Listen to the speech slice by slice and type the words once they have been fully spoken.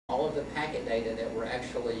all of the packet data that we're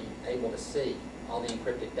actually able to see, all the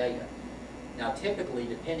encrypted data. Now typically,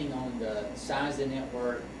 depending on the size of the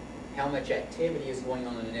network, how much activity is going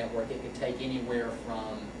on in the network, it could take anywhere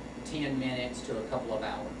from 10 minutes to a couple of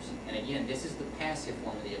hours. And again, this is the passive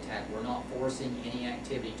form of the attack. We're not forcing any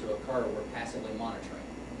activity to occur, we're passively monitoring.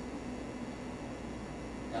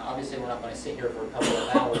 Now obviously we're not going to sit here for a couple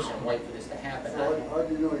of hours and wait for this to happen. So how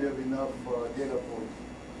do you know you have enough data points?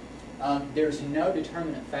 There's no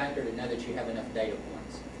determinant factor to know that you have enough data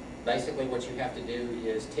points. Basically what you have to do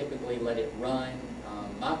is typically let it run.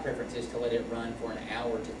 My preference is to let it run for an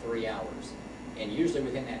hour to 3 hours. And usually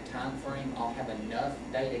within that time frame, I'll have enough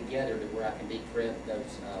data gathered to where I can decrypt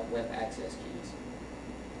those WEP access keys.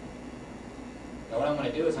 Now what I'm going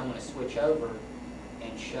to do is I'm going to switch over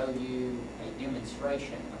and show you a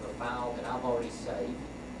demonstration of a file that I've already saved.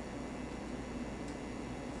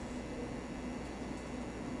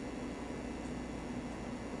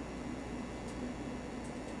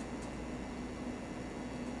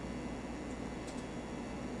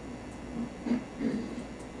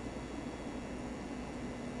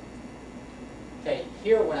 Okay,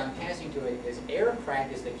 here what I'm passing to it is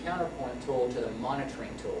AirCrack is the counterpoint tool to the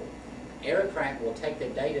monitoring tool. AirCrack will take the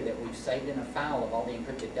data that we've saved in a file of all the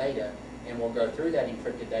encrypted data, and we'll go through that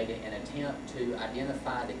encrypted data and attempt to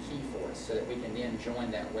identify the key for us so that we can then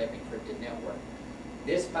join that WEP encrypted network.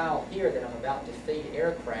 This file here that I'm about to feed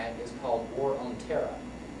AirCrack is called War on Terra.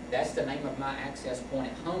 That's the name of my access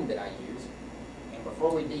point at home that I use. And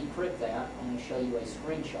before we decrypt that, I'm going to show you a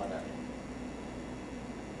screenshot of it.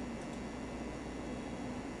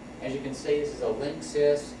 As you can see, this is a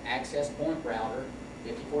Linksys access point router,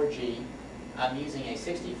 54G. I'm using a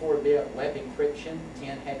 64-bit WEP encryption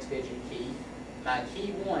 10 hex digit key. My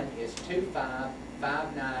key 1 is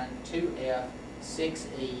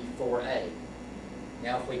 25592F6E4A.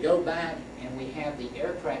 Now if we go back and we have the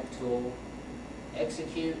AirCrack tool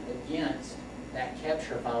execute against that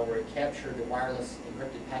capture file where it captured the wireless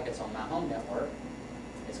encrypted packets on my home network,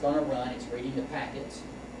 it's going to run, it's reading the packets.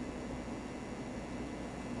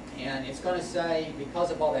 And it's going to say,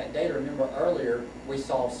 because of all that data, remember earlier we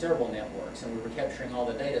saw several networks and we were capturing all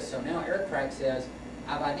the data. So now AirCrack says,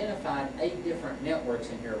 I've identified 8 different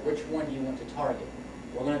networks in here. Which one do you want to target?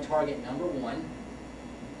 We're going to target number 1.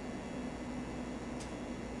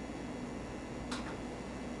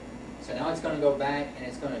 So now it's going to go back and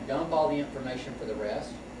it's going to dump all the information for the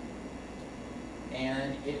rest.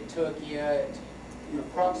 And it took it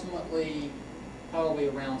approximately probably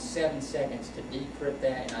around 7 seconds to decrypt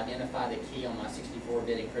that and identify the key on my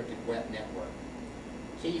 64-bit encrypted WEP network.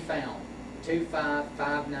 Key found,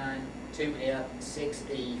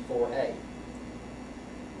 25592F6E4A.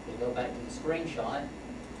 We go back to the screenshot.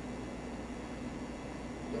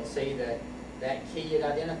 You'll see that that key it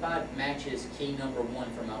identified matches key number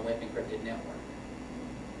 1 for my WEP encrypted network.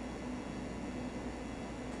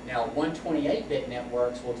 Now, 128-bit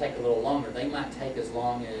networks will take a little longer. They might take as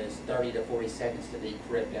long as 30 to 40 seconds to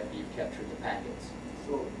decrypt after you've captured the packets.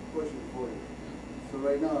 So, question for you. So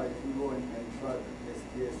right now, if you go and try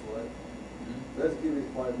STS one, let's give it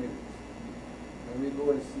 5 minutes. And we go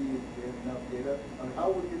and see if we have enough data. And how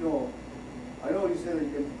would you know? I know you said that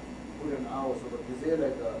you can put an hour, so, but is there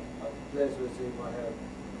like a place where, say, if I have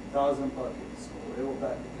 1,000 packets or whatever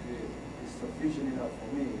packet it is sufficient enough for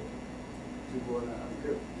me to go and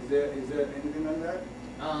encrypt? Is there anything like that?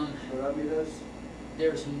 Parameters?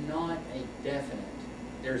 There's not a definite.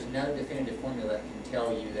 There's no definitive formula that can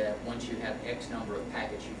tell you that once you have X number of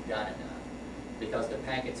packets, you've got enough. Because the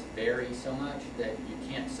packets vary so much that you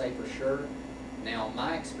can't say for sure. Now,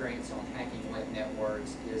 my experience on hacking WEP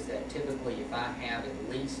networks is that typically if I have at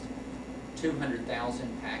least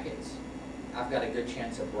 200,000 packets, I've got a good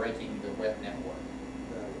chance of breaking the WEP network.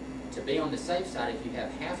 To be on the safe side, if you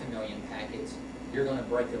have 500,000 packets, you're going to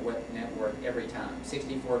break the WEP network every time.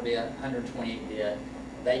 64-bit, 128-bit,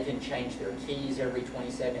 they can change their keys every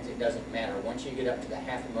 20 seconds. It doesn't matter. Once you get up to the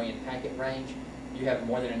 500,000 packet range, you have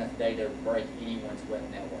more than enough data to break anyone's WEP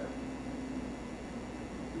network.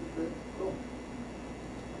 Okay, cool.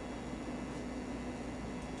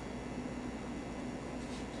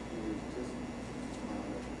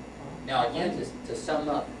 Now again, to sum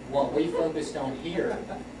up, what we focused on here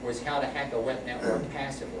was how to hack a WEP network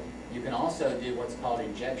passively. You can also do what's called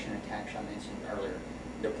injection attacks I mentioned earlier.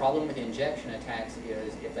 The problem with injection attacks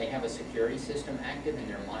is if they have a security system active and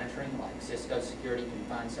they're monitoring, like Cisco security can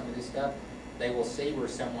find some of this stuff, they will see where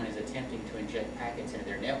someone is attempting to inject packets into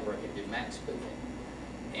their network and do MAC spoofing.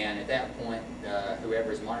 And at that point,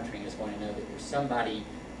 whoever is monitoring is going to know that there's somebody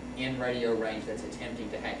in radio range that's attempting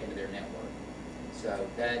to hack into their network. So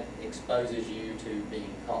that exposes you to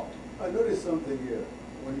being caught. I noticed something here.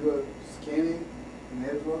 when you were scanning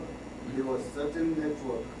network, there was certain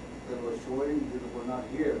network that was showing that were not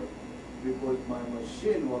here because my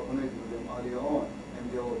machine was connected to them earlier on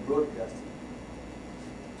and they were broadcasting.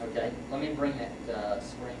 Okay, let me bring that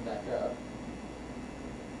screen back up.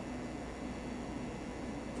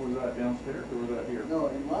 Was that downstairs or was that here? No,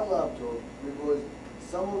 in my laptop, because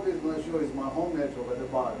some of it is going to show is my home network at the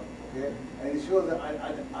bottom, okay? And it shows that I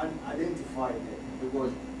identified it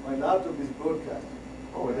because my laptop is broadcasting.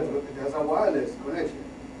 Oh, it is? It has a wireless connection.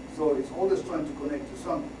 So it's always trying to connect to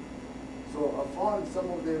something. So I found some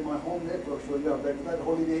of my home network showing up, like that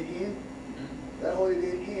Holiday Inn. That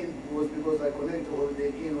Holiday Inn was because I connected to Holiday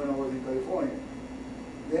Inn when I was in California.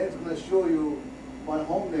 Then it's going to show you my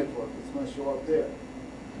home network. It's going to show up there.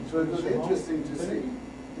 So it was interesting to see.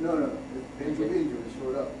 No. Individually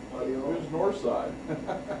showed up. Who's north side?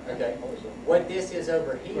 Okay. What this is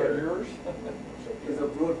over Is that here. yours? It's a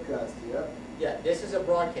broadcast, yeah? Yeah, this is a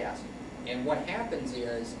broadcast. And what happens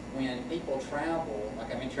is when people travel,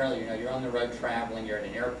 like I mentioned earlier, you're on the road traveling, you're at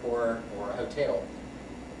an airport or a hotel.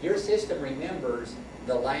 Your system remembers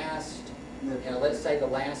the last, let's say the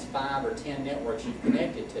last 5 or 10 networks you've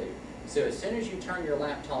connected to. So as soon as you turn your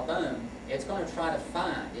laptop on, it's going to try to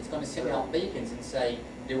find, it's going to send out beacons and say,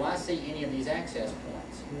 do I see any of these access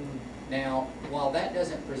points? Now, while that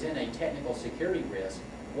doesn't present a technical security risk,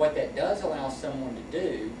 what that does allow someone to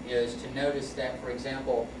do is to notice that, for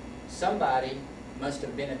example, somebody must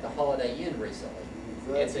have been at the Holiday Inn recently.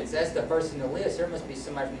 Exactly. And since that's the first in the list, there must be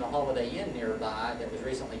somebody from the Holiday Inn nearby that was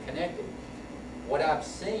recently connected. What I've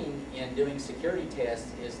seen in doing security tests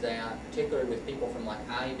is that, particularly with people from like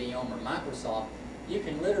IBM or Microsoft, you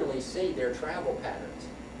can literally see their travel patterns.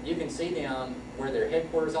 You can see them where their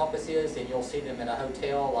headquarters office is, and you'll see them at a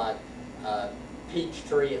hotel like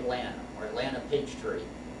Peachtree, Atlanta, or Atlanta Peachtree.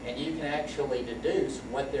 And you can actually deduce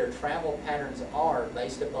what their travel patterns are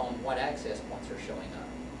based upon what access points are showing up.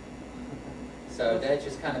 So that's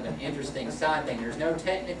just kind of an interesting side thing. There's no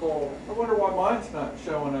technical... I wonder why mine's not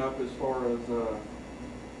showing up as far as, Are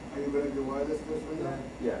you going to do wireless first right now?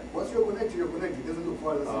 yeah. Once you're connected, you're connected. It doesn't look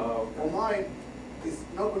wireless. Okay. For mine, it's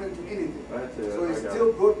not connected to anything. That's it. So it's I got still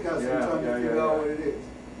it. broadcasting, Yeah, trying to figure out what it is.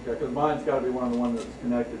 Yeah, because mine's got to be one of the ones that's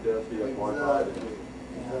connected to SDS Wi-Fi. Exactly.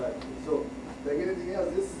 So, like anything else,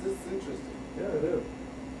 this is interesting. Yeah, it is.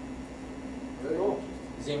 Very Cool.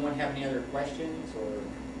 interesting. Does anyone have any other questions or...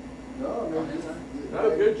 No, no. Oh,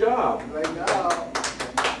 good job. Right now,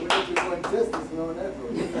 we need to go and test this in our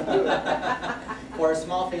network. For a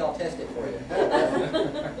small fee, I'll test it for you.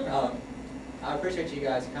 I appreciate you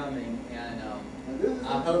guys coming, and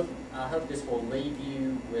I hope this will leave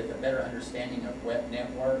you with a better understanding of WEP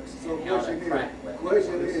networks So and how to crack WEP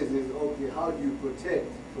question networks. is, okay, how do you protect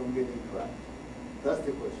from getting cracked? That's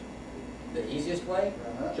the question. The easiest way?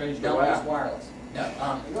 Change the Don't use WAP. wireless. No.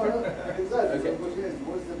 No, exactly. Okay. The question is,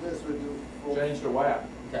 what's the best way to... Change to WAP.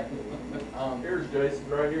 Okay. Here's Jason,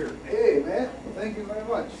 right here. Hey, man, thank you very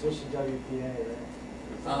much. Switch to WPA, right?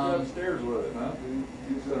 It's upstairs with it, huh?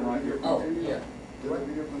 Sit right here. Oh, yeah. Do I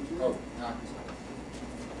video continue? Oh, no.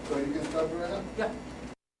 So you can start right now? Yeah.